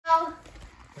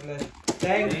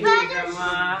Thank you,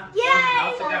 Gamma.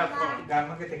 Yay, Gamma.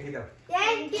 Gamma, thank you.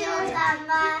 Thank you,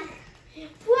 Gamma.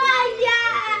 Wow,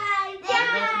 yay!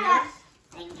 Yeah.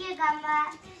 Thank you, Gamma.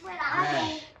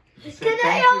 Can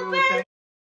I open?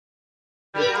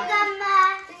 Thank you, Gamma.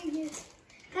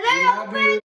 Can I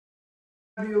open?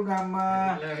 Love you,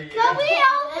 Gamma. Can we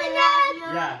open it?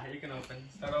 Yeah, you can open.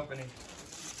 Start opening.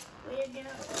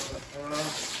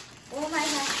 Oh my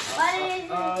God. What is it?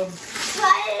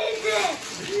 What is it?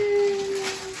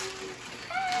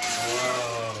 Wow.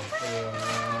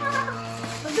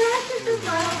 What is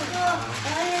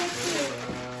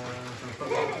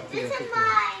it? This is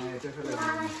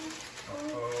mine.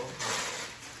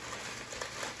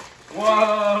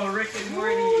 Whoa, Rick and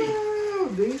Morty.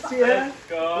 This Let's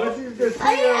go. What is the I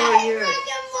cereal ate here? Rick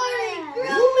and Morty.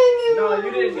 No, you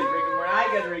didn't get Rick and Morty. I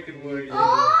got Rick and Morty. Oh.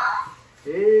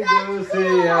 Hey, Lucia.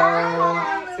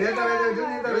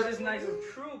 There's this nice little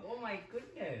troop. Oh my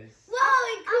goodness.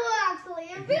 Really cool, actually.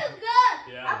 It feels good.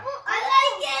 Yeah. I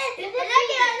like it.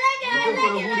 I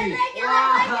like it.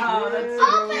 Wow, that's so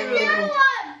Open cool. your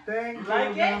one. Thank you,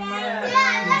 Like it? Gamma. Yeah,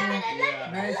 I like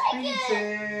it. Nice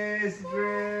princess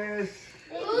dress.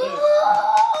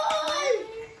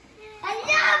 I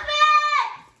love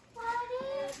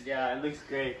it. Yeah, it looks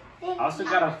great. I also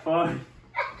got a phone.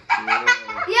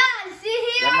 Yeah, see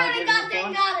here, I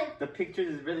got it. The pictures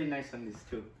is really nice on these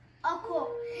too. Oh, cool.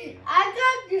 I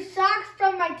got the socks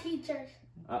from my teachers.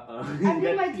 Uh-oh. I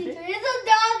mean my teacher. It's a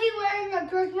doggy wearing a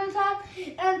Christmas hat.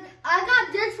 And I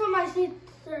got this for my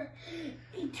sister.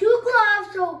 2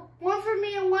 gloves, so one for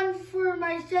me and one for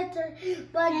my sister.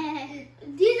 But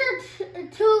these are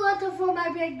too little for my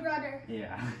big brother.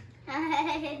 Yeah.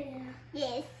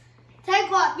 Yes. Take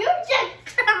one. You take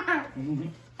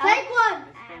Take one.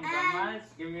 Grandma,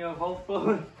 give me a whole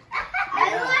phone.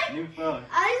 I New phone. like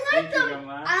Thank you, them.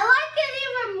 Grandma. I like it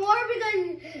even more because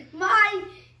my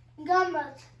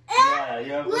gummas. Yeah,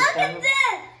 you have a Look at camel?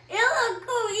 this. It looks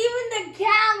cool. Even the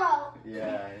camel.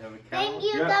 Yeah, you have a camel. Thank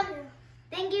you, Yeah.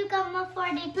 Thank you, Gamma, for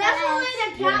the Especially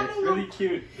the camel. Yeah, it's really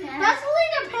cute. Especially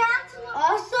the pants.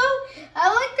 Also, I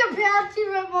like the pants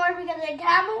even more because the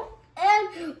camel.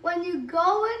 And when you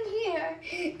go in here,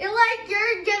 it's like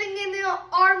you're getting in an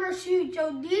armor suit.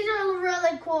 So these are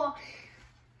really cool.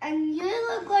 And you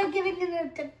look like getting in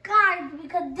the guard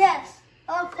because this.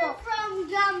 Oh, cool. From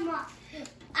Gamma.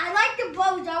 I like the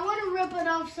bows. I want to rip it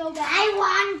off so bad. I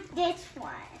want this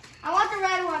one. I want the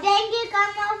red one. Thank you,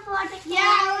 Gamma, for the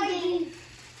candy.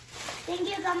 Thank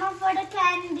you, Gamma, for the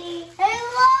candy. Hey,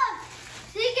 look!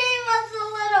 She gave us a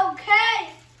little cake.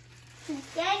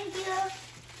 Thank you.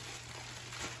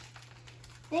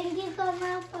 Thank you,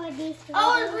 Gamma, for this.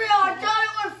 Oh, it's real. I thought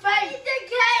it was fake. Eat the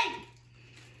cake.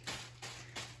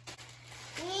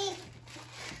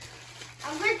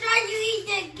 I'm going to try to eat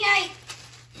the cake.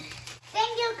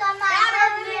 Thank you, Gamma. That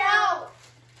is real.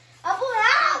 Help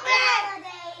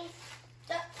me.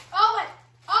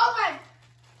 Open.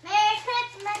 Merry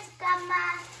Christmas, Gamma.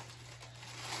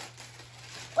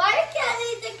 Why can't I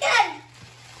eat the cake?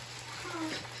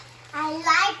 I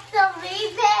like the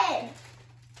ribbon.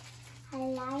 I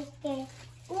like it.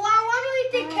 Well, I want to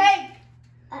eat the cake.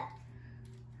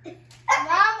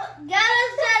 Mom, Gala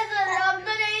says that I'm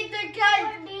going to eat the cake.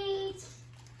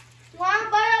 Want to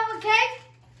bite of a cake?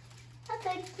 Oh,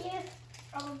 thank you.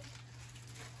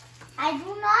 I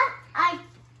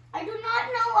do not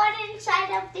know what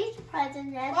inside of this present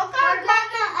is. What kind of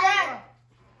cake is that?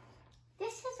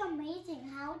 This is amazing.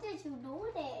 How did you do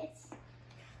this?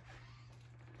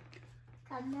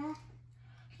 Gamma,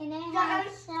 can I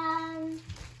have some?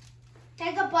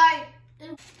 Take a bite.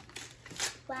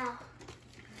 Wow.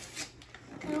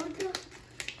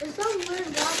 There's some weird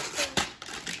lobster.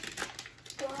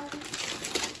 Wow.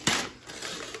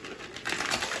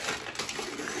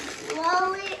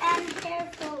 Slowly and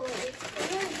carefully.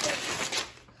 What is this?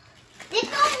 This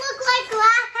don't look like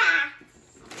glass.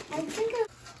 I think it's...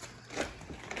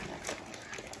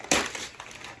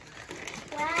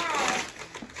 Wow.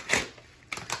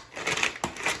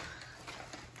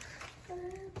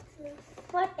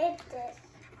 What is this?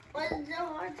 What is so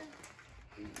hard?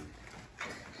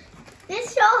 This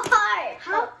is so hard.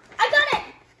 How? I got it.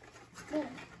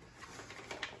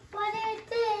 What is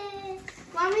this?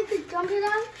 Want me to jump it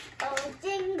on? Oh,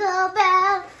 jingle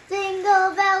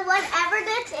bell, whatever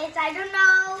this is, I don't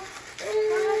know.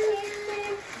 What is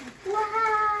this?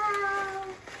 Wow.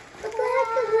 What the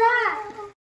heck is that?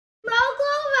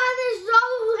 Snuggle Man is so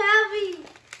heavy.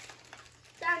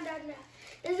 Down.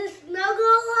 This is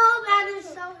Snuggle Man is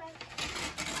so heavy.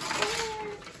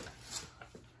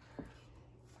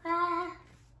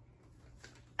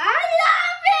 I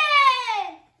love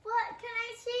it! What? Can I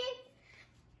see?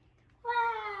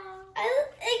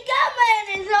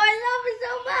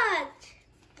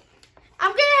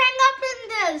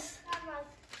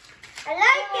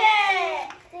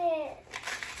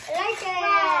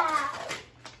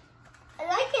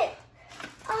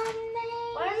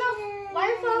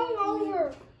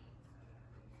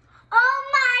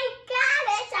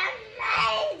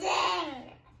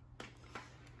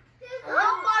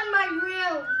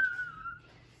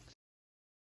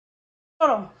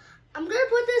 I'm gonna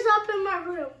put this up in my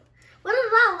room. What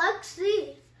is that? Let's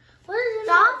see. What is it?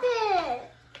 Stop it.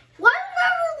 Why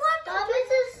does that look? This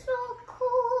is so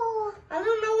cool. I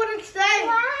don't know what it's saying.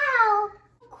 Wow.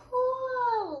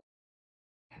 Cool.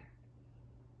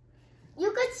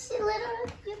 You could see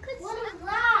literally. You could see. What is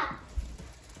that?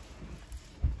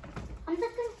 I'm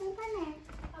just gonna open it.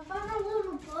 I found a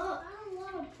little book. I don't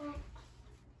want a book.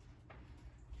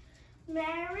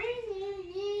 Merry New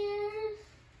Year.